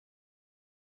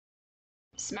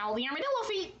Smell the armadillo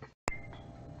feet!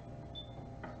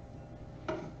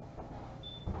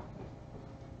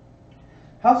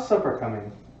 How's supper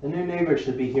coming? The new neighbor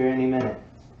should be here any minute.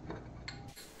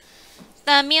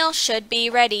 The meal should be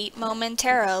ready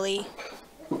momentarily.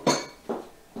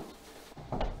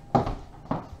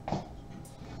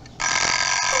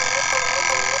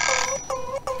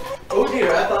 Oh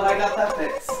dear, I thought I got that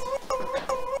fixed.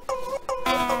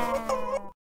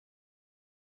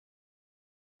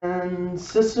 And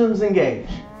systems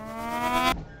engaged.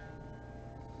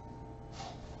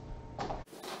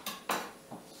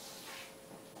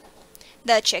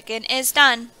 The chicken is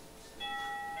done.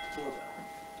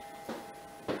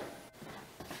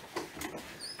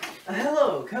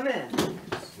 Hello, come in.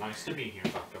 It's nice to be here,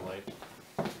 Dr. Light.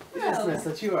 It's nice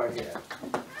that you are here.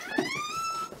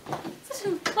 Such a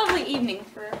lovely evening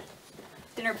for a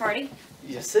dinner party.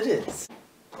 Yes, it is.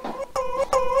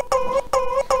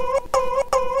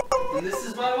 And this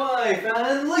is my wife,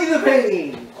 and look at the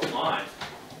painting! Oh my.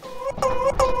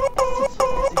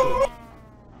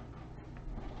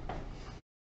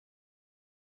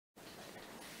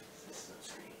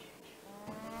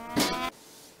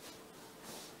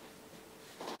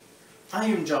 I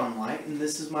am John White, and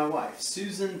this is my wife,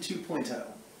 Susan 2.0.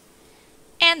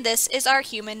 And this is our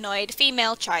humanoid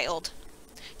female child.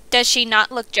 Does she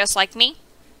not look just like me?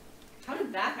 How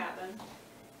did that happen?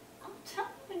 I'll tell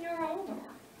you when you're older.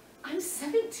 I'm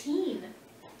 17.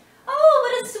 Oh,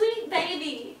 what a sweet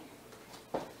baby.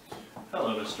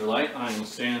 Hello, Mr. Light. I'm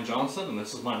Stan Johnson, and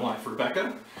this is my wife,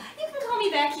 Rebecca. You can call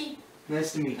me Becky.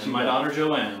 Nice to meet you. And my daughter,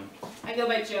 Joann. I go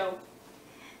by Joe.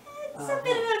 It's a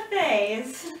bit of a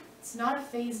phase. It's not a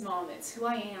phase, Mom. It's who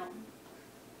I am.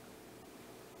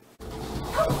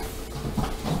 Oh.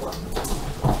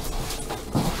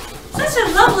 Such a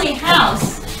lovely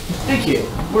house. Thank you.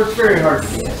 Worked very hard to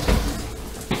get it.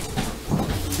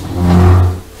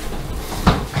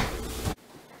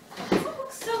 It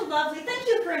looks so lovely. Thank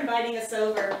you for inviting us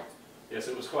over. Yes,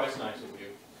 it was quite nice of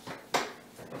you.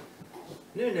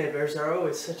 New neighbors are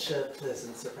always such a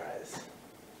pleasant surprise.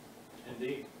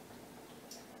 Indeed.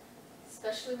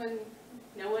 Especially when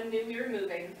no one knew we were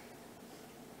moving.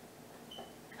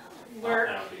 Not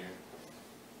now, dear.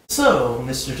 So,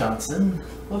 Mr. Johnson,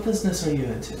 what business are you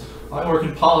into? I work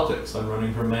in politics. I'm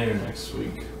running for mayor next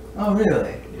week. Oh,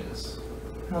 really? Yes.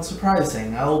 How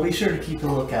surprising. I will be sure to keep a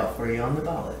lookout for you on the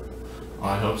ballot.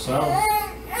 I hope so.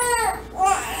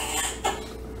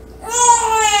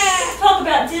 Let's talk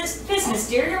about this business,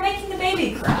 dear. You're making the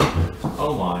baby cry.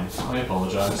 Oh my, I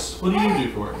apologize. What do you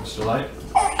do for work, Mr. Light?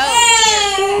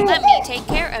 Oh dear, let me take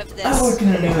care of I this. work in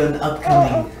an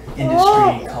upcoming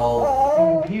industry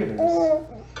called computers.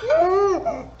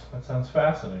 That sounds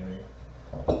fascinating.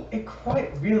 It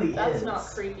quite really is. That's not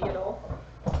creepy at all.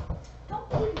 Don't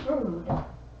be rude.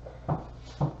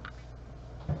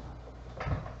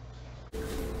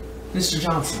 Mr.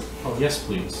 Johnson. Oh, yes,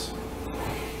 please.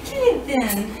 Okay,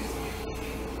 then.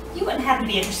 You wouldn't happen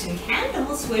to be interested in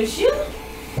candles, would you?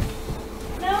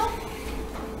 No?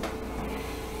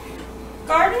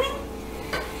 Gardening?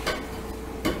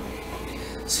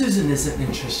 Susan isn't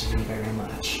interested in very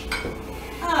much.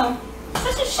 Oh,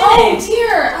 such a shame. Oh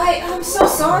dear! I'm so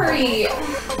sorry.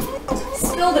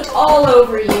 Spilled it all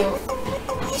over you.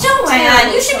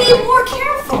 Joann, you should be more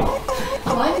careful.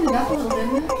 Liven it up a little,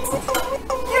 didn't it?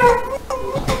 They're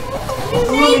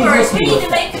new neighbors. We need to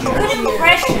make a good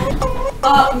impression.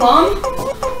 Mom?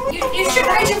 You should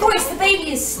raise your voice. The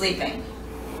baby is sleeping.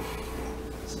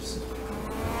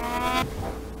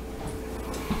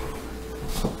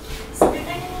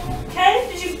 Sleeping? Okay?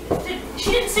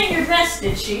 She didn't sing your dress,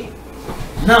 did she?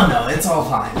 No, it's all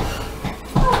fine.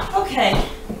 Oh, okay.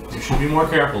 You should be more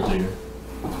careful, dear.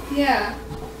 Yeah.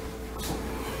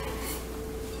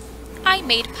 I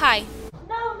made pie.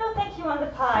 No, thank you on the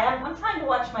pie. I'm trying to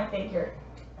watch my figure.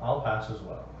 I'll pass as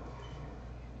well.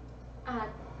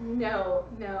 No,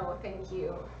 thank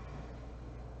you.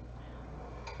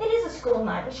 It is a school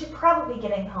night. We should probably be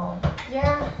getting home.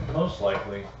 Yeah. Most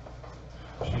likely.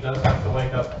 She does have to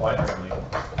wake up quite early.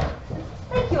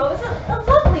 Thank you. It was a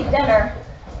lovely dinner.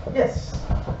 Yes.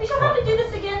 We shall have to do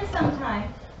this again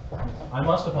sometime. I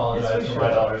must apologize Yes, we for should. my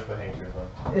daughter's behavior,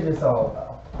 though. It is all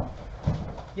well.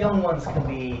 Young ones can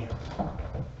be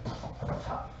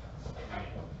tough.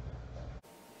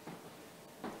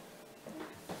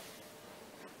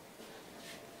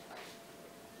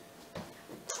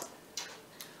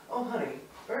 Oh, honey,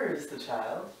 where is the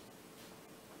child?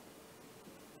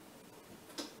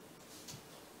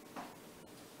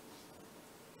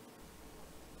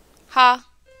 Ha,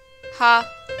 ha,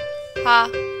 ha,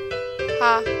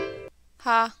 ha,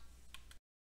 ha.